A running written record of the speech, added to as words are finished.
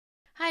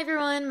Hi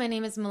everyone, my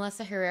name is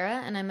Melissa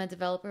Herrera and I'm a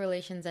Developer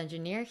Relations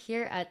Engineer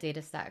here at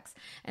DataStax.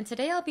 And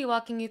today I'll be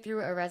walking you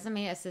through a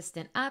resume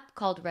assistant app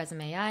called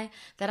ResumAI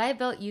that I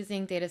built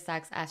using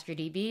DataStax Astra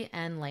DB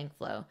and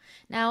Langflow.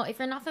 Now, if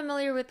you're not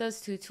familiar with those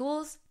two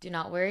tools, do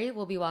not worry,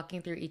 we'll be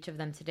walking through each of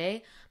them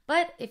today.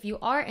 But if you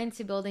are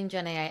into building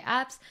GenAI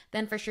apps,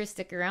 then for sure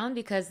stick around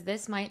because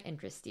this might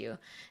interest you.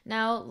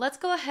 Now, let's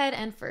go ahead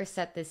and first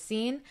set this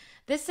scene.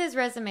 This is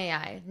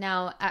ResumAI.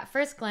 Now, at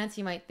first glance,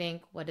 you might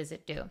think, what does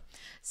it do?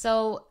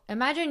 So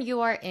imagine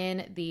you are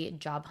in the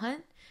job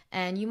hunt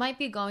and you might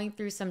be going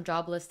through some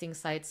job listing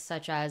sites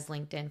such as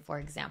LinkedIn, for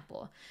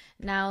example.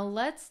 Now,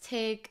 let's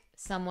take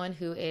someone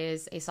who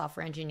is a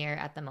software engineer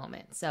at the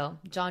moment. So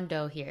John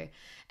Doe here.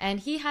 And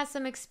he has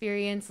some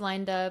experience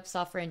lined up,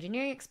 software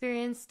engineering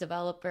experience,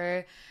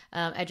 developer,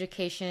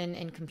 education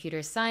in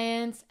computer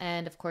science,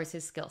 and of course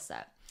his skill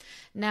set.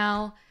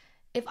 Now,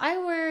 if I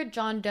were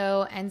John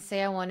Doe and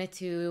say I wanted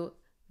to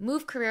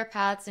move career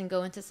paths and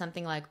go into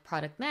something like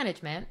product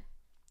management,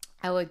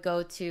 I would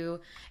go to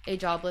a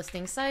job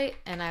listing site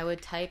and I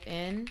would type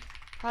in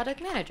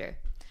product manager.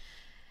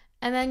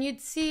 And then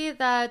you'd see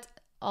that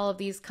all of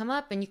these come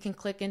up and you can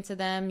click into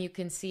them. You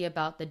can see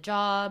about the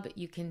job.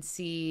 You can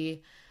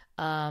see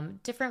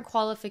different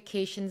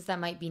qualifications that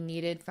might be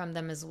needed from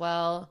them as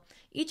well.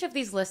 Each of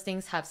these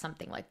listings have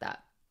something like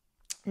that.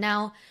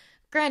 Now,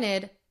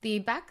 granted, the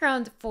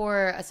background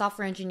for a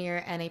software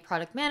engineer and a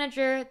product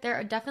manager, there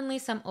are definitely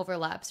some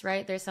overlaps,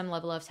 right? There's some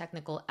level of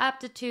technical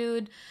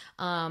aptitude.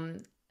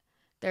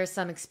 There's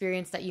some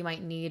experience that you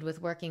might need with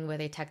working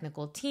with a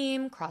technical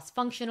team,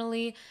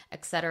 cross-functionally,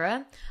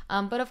 etc.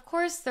 But of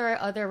course, there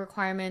are other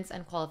requirements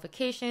and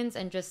qualifications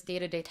and just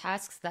day-to-day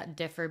tasks that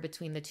differ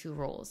between the two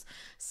roles.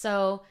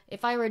 So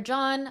if I were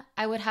John,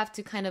 I would have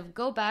to kind of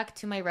go back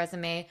to my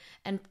resume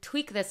and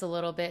tweak this a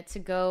little bit to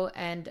go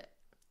and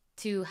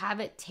to have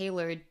it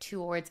tailored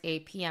towards a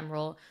PM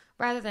role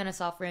rather than a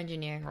software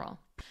engineering role.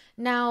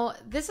 Now,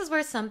 this is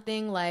where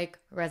something like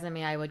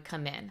ResumAI would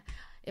come in.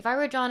 If I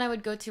were John, I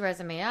would go to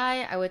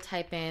ResumAI, I would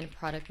type in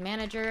product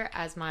manager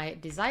as my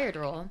desired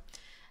role,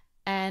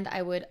 and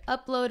I would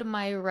upload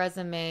my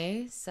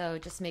resume. So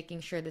just making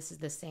sure this is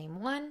the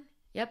same one.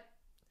 Yep,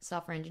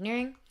 software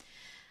engineering,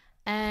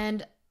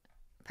 and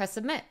press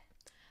submit.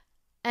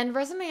 And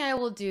ResumAI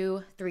will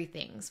do three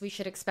things. We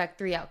should expect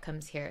three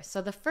outcomes here.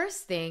 So the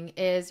first thing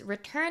is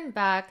return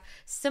back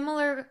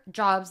similar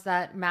jobs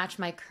that match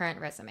my current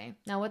resume.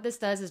 Now what this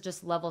does is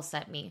just level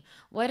set me.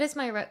 What is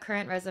my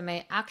current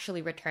resume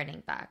actually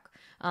returning back?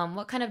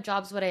 What kind of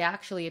jobs would I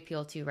actually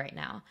appeal to right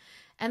now?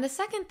 And the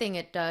second thing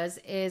it does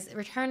is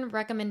return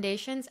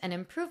recommendations and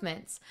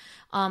improvements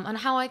on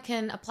how I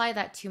can apply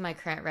that to my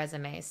current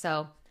resume.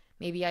 So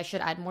maybe I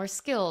should add more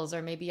skills,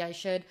 or maybe I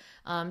should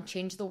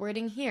change the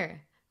wording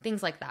here.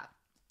 Things like that.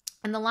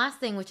 And the last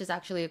thing, which is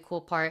actually a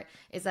cool part,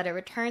 is that it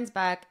returns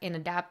back an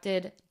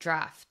adapted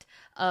draft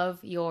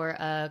of your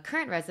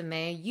current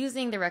resume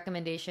using the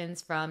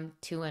recommendations from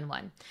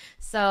 2-in-1.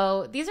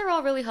 So these are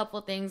all really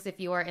helpful things if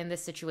you are in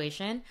this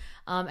situation.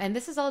 And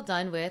this is all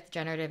done with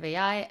generative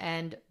AI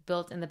and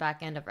built in the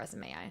back end of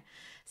ResumAI.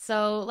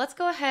 So let's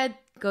go ahead,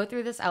 go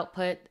through this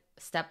output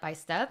step by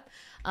step.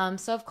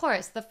 So of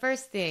course, the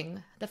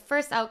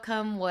first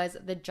outcome was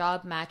the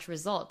job match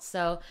results.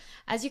 So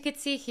as you can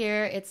see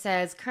here, it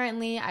says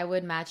currently I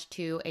would match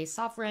to a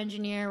software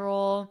engineer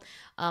role,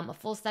 a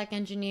full stack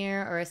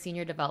engineer, or a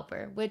senior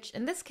developer, which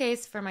in this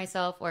case for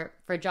myself, or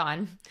for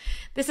John,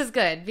 this is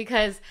good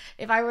because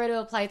if I were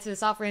to apply to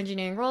software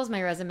engineering roles,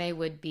 my resume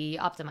would be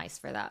optimized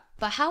for that.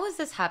 But how is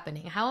this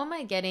happening? How am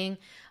I getting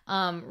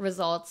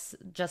results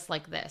just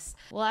like this?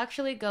 We'll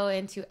actually go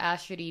into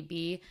Astra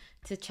DB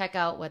to check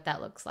out what that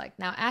looks like.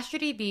 Now, Astra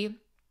DB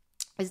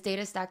is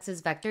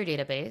DataStax's vector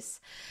database.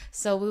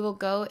 So we will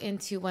go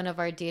into one of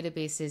our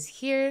databases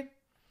here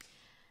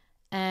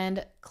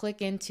and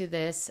click into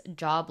this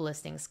job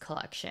listings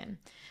collection.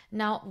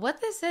 Now,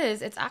 what this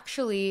is, it's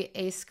actually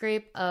a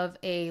scrape of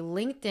a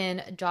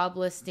LinkedIn job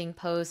listing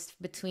post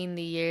between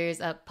the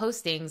years of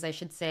postings, I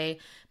should say,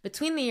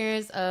 between the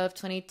years of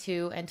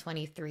 22 and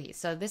 23.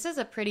 So this is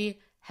a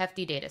pretty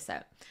hefty data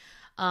set.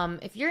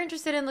 If you're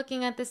interested in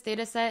looking at this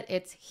data set,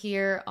 it's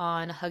here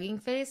on Hugging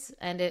Face,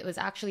 and it was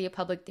actually a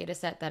public data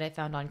set that I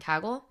found on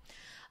Kaggle.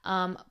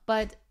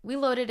 But we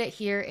loaded it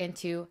here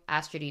into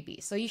Astra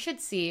DB. So you should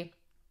see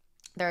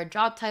there are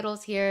job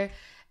titles here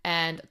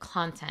and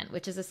content,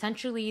 which is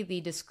essentially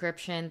the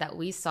description that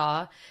we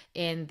saw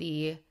in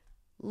the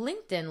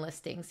LinkedIn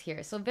listings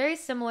here. So very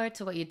similar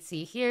to what you'd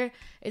see here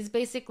is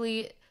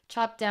basically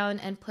chopped down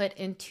and put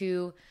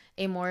into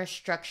a more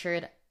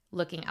structured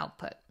looking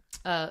output.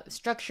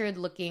 Structured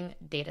looking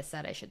data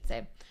set, I should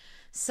say.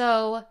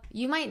 So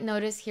you might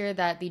notice here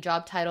that the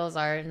job titles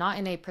are not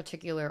in a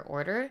particular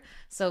order.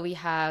 So we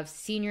have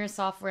senior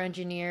software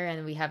engineer,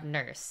 and we have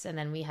nurse, and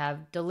then we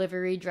have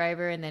delivery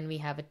driver, and then we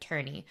have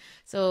attorney.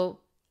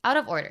 So out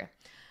of order.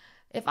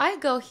 If I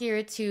go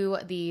here to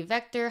the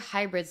vector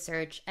hybrid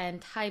search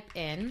and type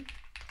in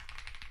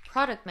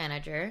product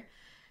manager,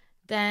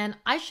 then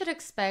I should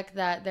expect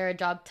that there are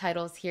job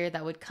titles here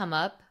that would come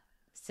up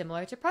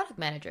similar to product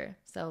manager.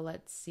 So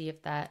let's see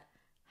if that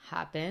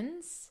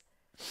happens.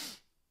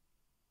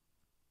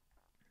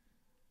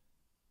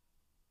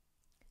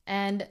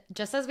 And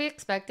just as we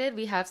expected,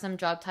 we have some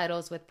job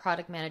titles with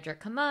product manager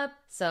come up.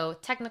 So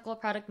technical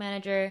product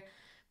manager,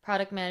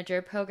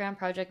 program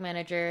project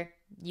manager,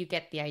 you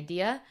get the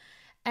idea.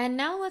 And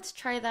now let's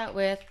try that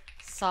with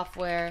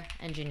software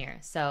engineer.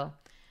 So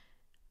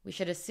we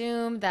should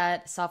assume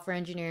that software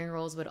engineering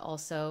roles would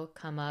also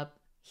come up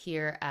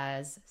here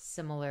as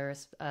similar,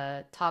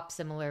 top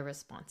similar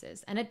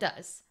responses. And it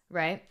does,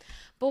 right?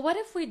 But what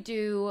if we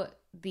do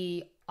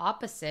the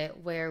opposite,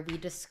 where we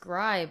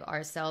describe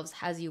ourselves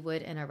as you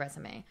would in a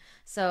resume?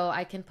 So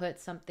I can put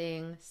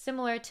something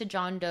similar to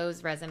John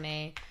Doe's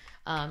resume,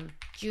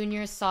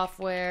 junior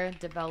software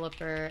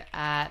developer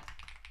at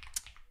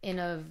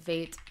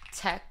Innovate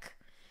Tech,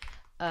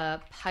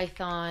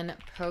 Python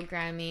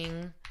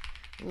programming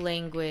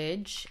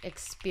language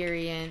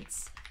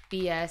experience,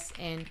 BS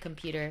in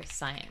computer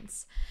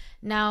science.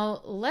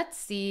 Now let's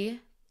see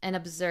and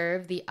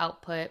observe the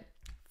output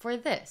for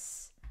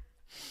this.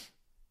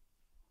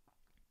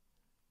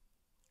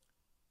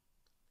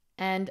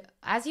 And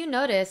as you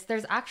notice,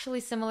 there's actually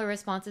similar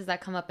responses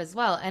that come up as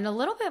well, and a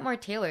little bit more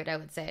tailored, I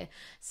would say.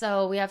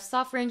 So we have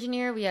software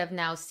engineer, we have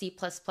now C++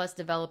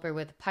 developer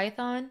with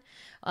Python.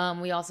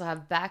 We also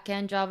have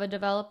backend Java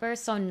developer.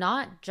 So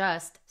not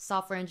just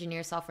software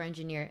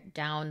engineer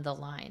down the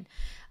line.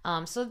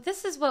 So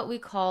this is what we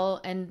call,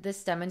 and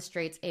this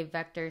demonstrates a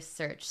vector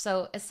search.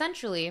 So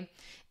essentially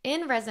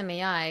in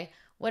ResumAI,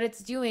 what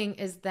it's doing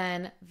is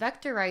then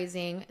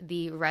vectorizing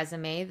the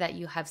resume that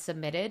you have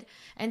submitted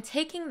and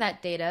taking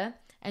that data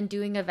and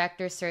doing a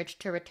vector search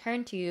to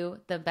return to you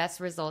the best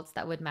results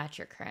that would match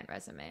your current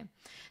resume.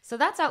 So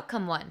that's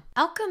outcome 1.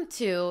 Outcome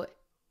 2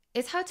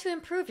 is how to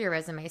improve your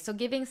resume. So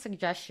giving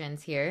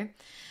suggestions here.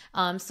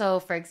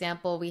 So for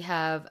example, we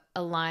have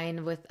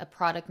align with a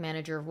product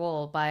manager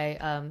role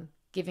by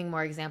giving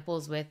more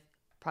examples with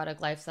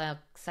product life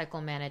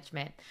cycle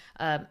management,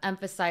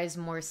 emphasize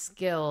more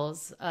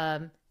skills,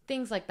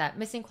 things like that,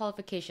 missing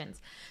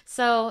qualifications.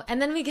 So, and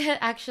then we get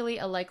actually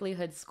a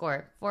likelihood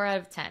score, 4 out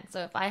of 10.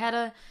 So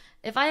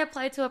if I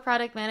applied to a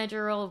product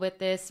manager role with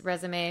this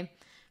resume,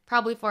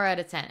 probably 4 out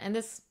of 10. And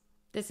this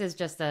is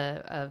just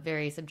a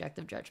very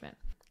subjective judgment.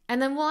 And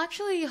then we'll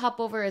actually hop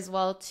over as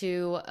well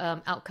to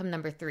outcome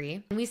number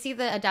 3. And we see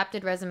the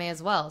adapted resume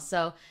as well.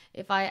 So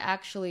if I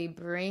actually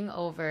bring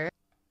over,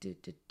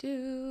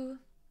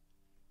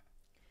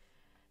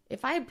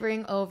 if I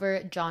bring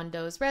over John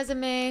Doe's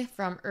resume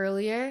from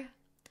earlier,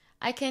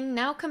 I can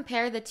now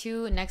compare the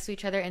two next to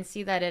each other and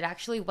see that it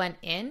actually went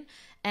in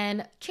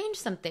and changed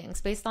some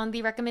things based on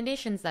the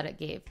recommendations that it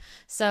gave.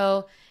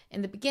 So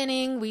in the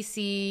beginning, we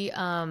see it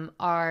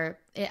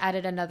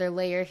added another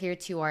layer here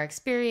to our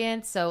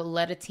experience. So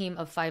led a team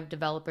of 5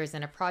 developers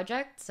in a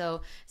project. So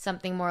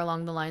something more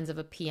along the lines of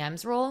a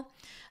PM's role.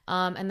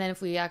 And then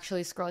if we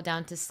actually scroll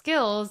down to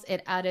skills,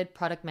 it added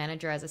product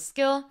manager as a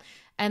skill.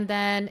 And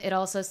then it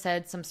also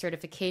said some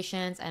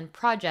certifications and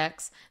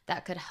projects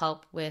that could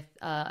help with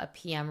a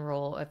PM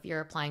role if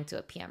you're applying to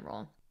a PM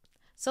role.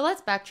 So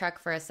let's backtrack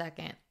for a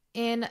second.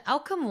 In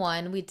outcome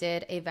 1, we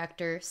did a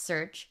vector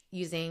search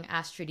using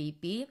Astra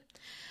DB.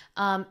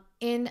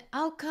 In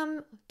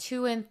outcome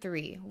 2 and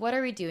 3, what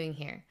are we doing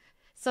here?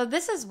 So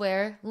this is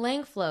where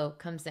Langflow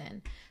comes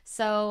in.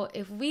 So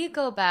if we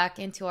go back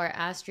into our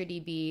Astra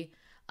DB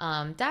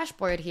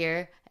dashboard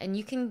here, and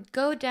you can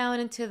go down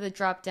into the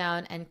drop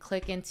down and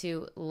click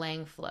into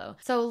Langflow.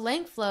 So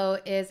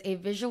Langflow is a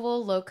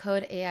visual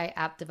low-code AI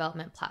app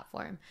development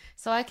platform.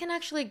 So I can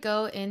actually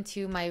go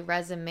into my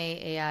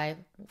ResumAI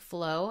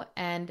flow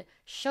and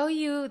show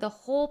you the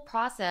whole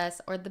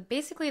process, or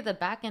basically the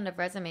back end of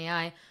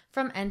ResumAI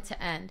from end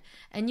to end.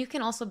 And you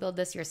can also build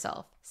this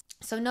yourself.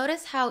 So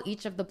notice how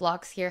each of the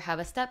blocks here have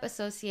a step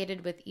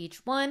associated with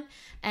each one,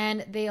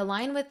 and they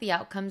align with the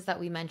outcomes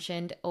that we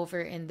mentioned over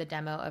in the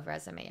demo of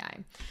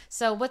ResumAI.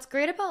 So what's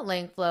great about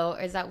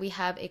Langflow is that we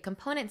have a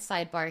component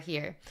sidebar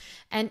here,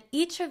 and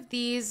each of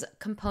these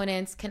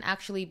components can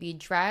actually be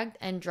dragged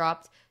and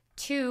dropped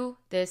to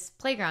this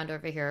playground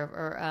over here,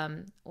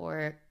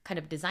 or kind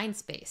of design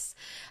space.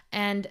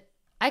 And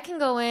I can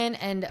go in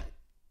and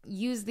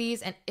use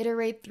these and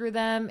iterate through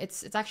them.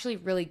 It's actually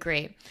really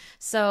great.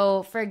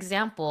 So for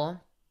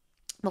example,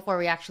 before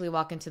we actually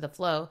walk into the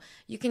flow,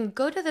 you can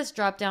go to this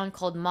drop down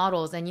called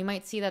models, and you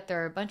might see that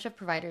there are a bunch of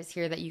providers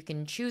here that you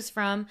can choose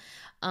from.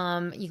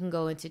 You can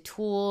go into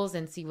tools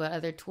and see what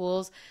other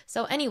tools.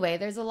 So anyway,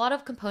 there's a lot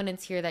of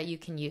components here that you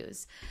can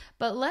use.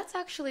 But let's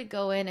actually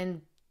go in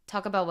and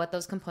talk about what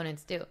those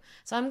components do.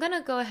 So I'm going to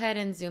go ahead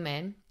and zoom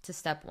in to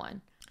step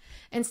 1.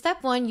 In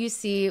step 1, you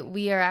see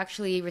we are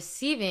actually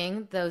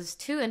receiving those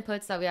 2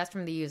 inputs that we asked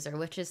from the user,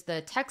 which is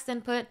the text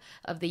input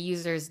of the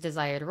user's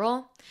desired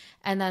role,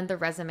 and then the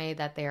resume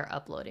that they are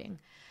uploading.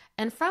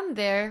 And from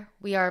there,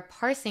 we are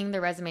parsing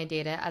the resume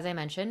data, as I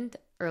mentioned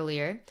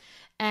earlier,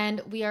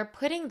 and we are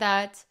putting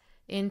that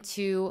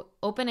into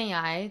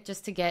OpenAI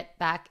just to get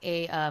back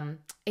a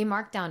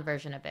markdown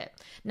version of it.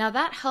 Now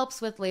that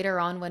helps with later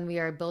on when we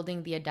are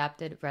building the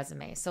adapted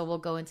resume. So we'll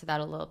go into that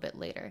a little bit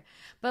later.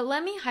 But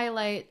let me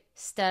highlight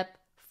step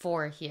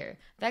 4 here: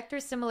 vector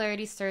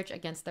similarity search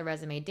against the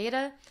resume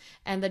data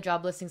and the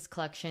job listings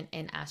collection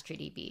in Astra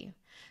DB.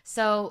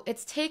 So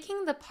it's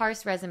taking the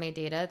parse resume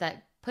data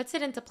that puts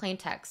it into plain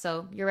text.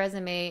 So your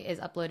resume is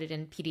uploaded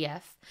in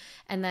PDF,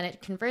 and then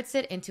it converts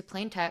it into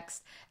plain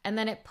text, and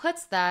then it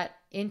puts that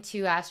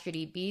into Astra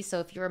DB. So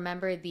if you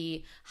remember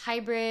the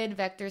hybrid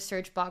vector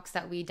search box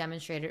that we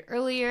demonstrated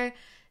earlier,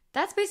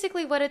 that's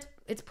basically what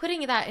it's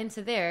putting that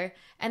into there,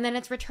 and then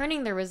it's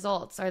returning the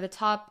results, or the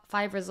top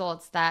 5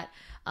 results that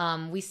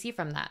we see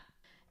from that.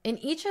 In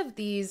each of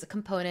these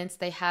components,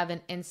 they have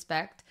an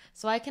inspect,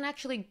 so I can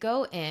actually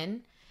go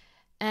in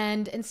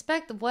and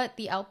inspect what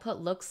the output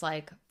looks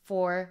like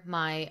for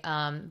my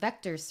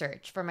vector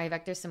search, for my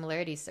vector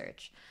similarity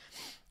search.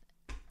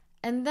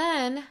 And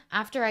then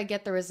after I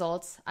get the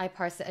results, I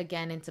parse it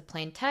again into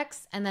plain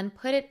text and then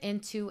put it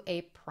into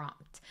a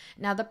prompt.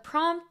 Now the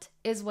prompt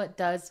is what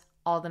does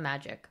all the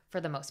magic for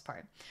the most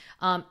part.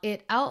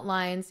 It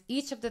outlines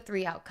each of the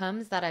 3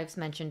 outcomes that I've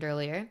mentioned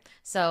earlier.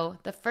 So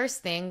the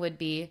first thing would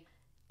be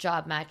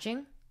job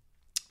matching.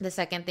 The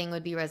second thing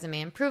would be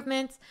resume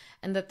improvements,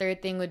 and the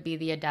third thing would be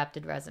the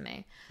adapted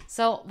resume.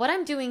 So what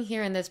I'm doing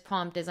here in this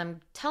prompt is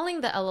I'm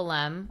telling the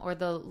LLM, or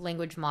the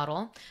language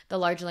model, the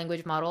large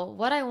language model,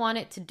 what I want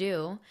it to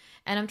do,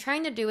 and I'm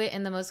trying to do it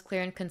in the most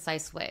clear and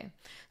concise way.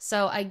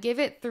 So I give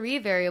it 3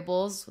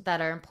 variables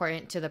that are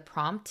important to the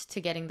prompt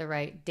to getting the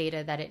right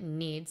data that it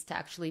needs to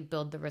actually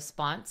build the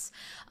response,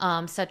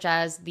 such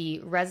as the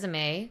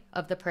resume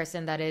of the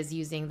person that is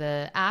using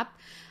the app,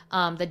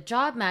 the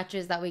job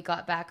matches that we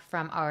got back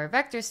from our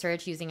vector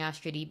search using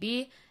Astra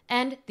DB,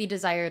 and the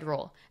desired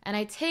role. And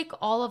I take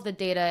all of the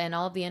data and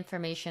all of the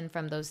information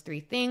from those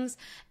 3 things,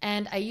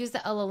 and I use the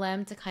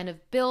LLM to kind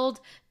of build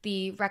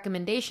the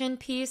recommendation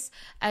piece,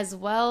 as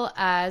well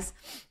as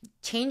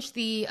change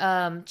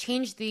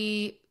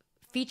the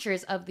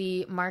features of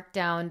the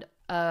markdown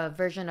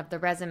version of the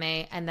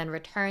resume, and then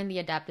return the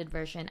adapted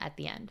version at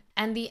the end.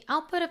 And the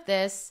output of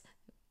this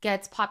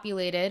gets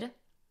populated,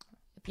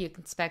 if you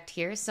can inspect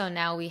here. So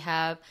now we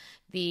have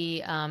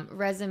the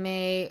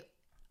resume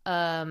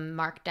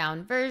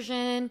markdown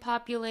version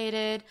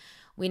populated.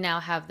 We now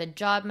have the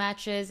job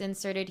matches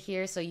inserted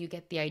here, so you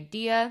get the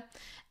idea.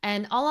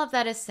 And all of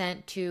that is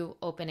sent to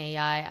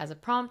OpenAI as a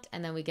prompt,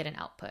 and then we get an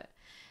output.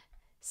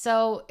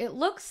 So it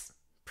looks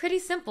pretty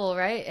simple,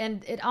 right?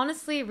 And it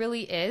honestly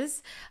really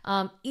is.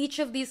 Each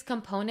of these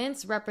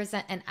components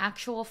represent an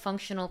actual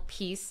functional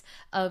piece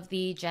of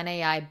the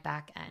GenAI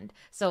backend.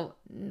 So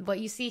what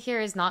you see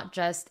here is not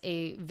just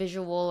a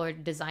visual or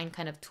design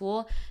kind of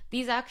tool.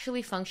 These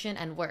actually function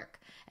and work.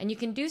 And you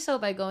can do so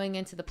by going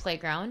into the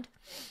playground.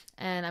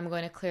 And I'm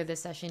going to clear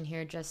this session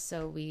here just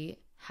so we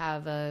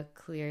have a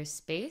clear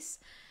space.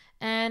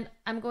 And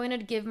I'm going to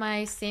give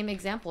my same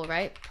example,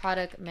 right?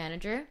 Product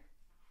manager.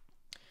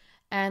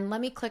 And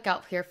let me click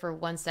out here for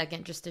 1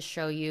 second just to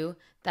show you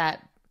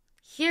that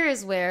here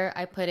is where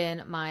I put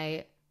in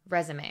my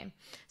resume.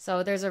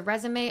 So there's a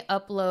resume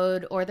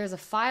upload, or there's a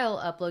file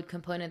upload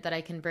component that I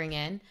can bring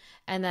in,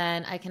 and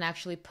then I can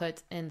actually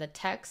put in the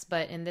text,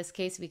 but in this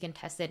case we can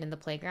test it in the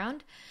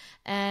playground.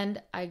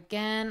 And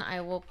again,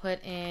 I will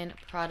put in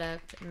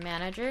product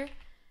manager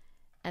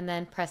and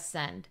then press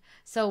send.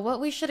 So what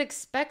we should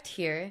expect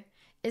here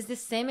is the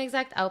same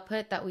exact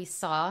output that we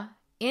saw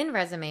in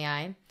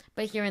ResumAI,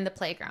 but here in the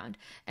playground.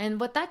 And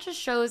what that just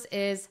shows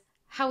is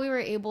how we were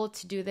able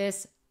to do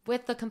this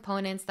with the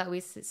components that we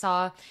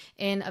saw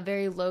in a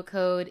very low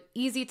code,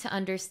 easy to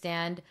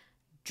understand,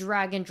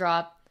 drag and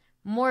drop,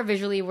 more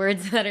visually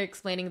words that are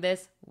explaining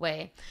this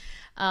way.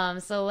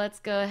 So let's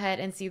go ahead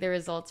and see the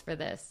results for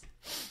this.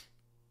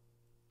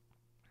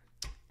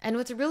 And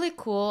what's really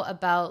cool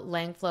about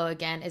Langflow,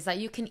 again, is that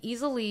you can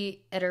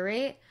easily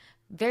iterate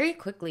very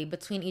quickly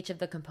between each of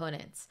the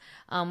components,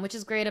 which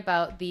is great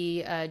about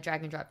the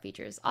drag and drop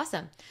features.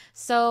 Awesome.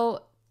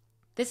 So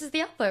this is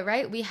the output,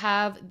 right? We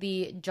have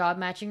the job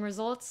matching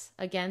results,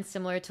 again,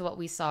 similar to what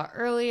we saw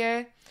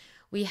earlier.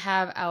 We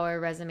have our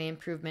resume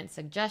improvement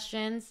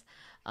suggestions,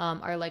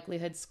 our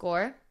likelihood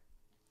score,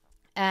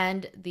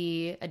 and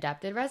the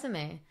adapted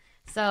resume.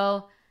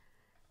 So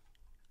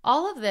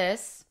all of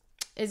this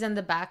is in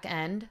the back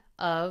end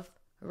of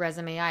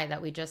ResumAI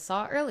that we just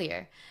saw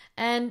earlier.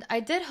 And I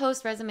did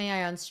host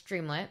ResumAI on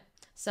Streamlit.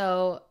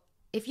 So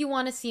if you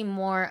want to see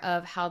more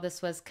of how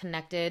this was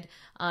connected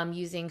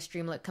using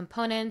Streamlit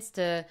components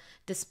to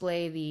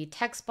display the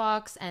text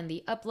box and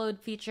the upload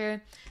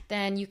feature,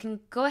 then you can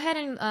go ahead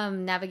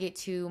and navigate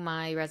to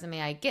my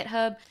ResumAI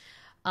GitHub.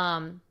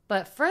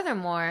 But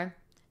furthermore,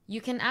 you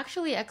can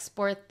actually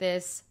export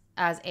this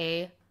as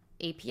a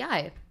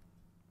API.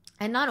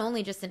 And not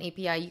only just an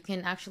API, you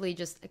can actually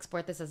just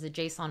export this as a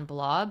JSON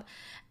blob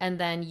and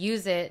then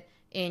use it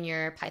in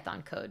your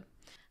Python code.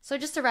 So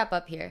just to wrap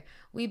up here,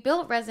 we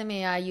built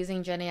ResumAI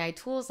using GenAI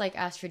tools like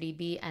Astra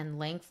DB and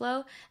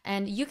Langflow,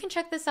 and you can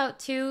check this out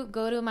too.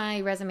 Go to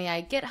my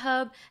ResumAI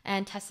GitHub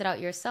and test it out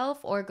yourself,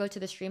 or go to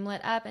the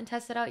Streamlit app and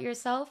test it out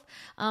yourself.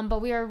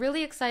 But we are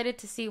really excited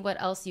to see what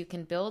else you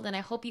can build, and I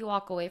hope you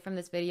walk away from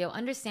this video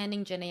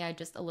understanding GenAI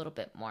just a little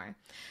bit more.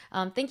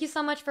 Thank you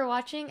so much for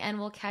watching, and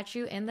we'll catch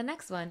you in the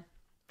next one.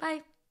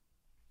 Bye!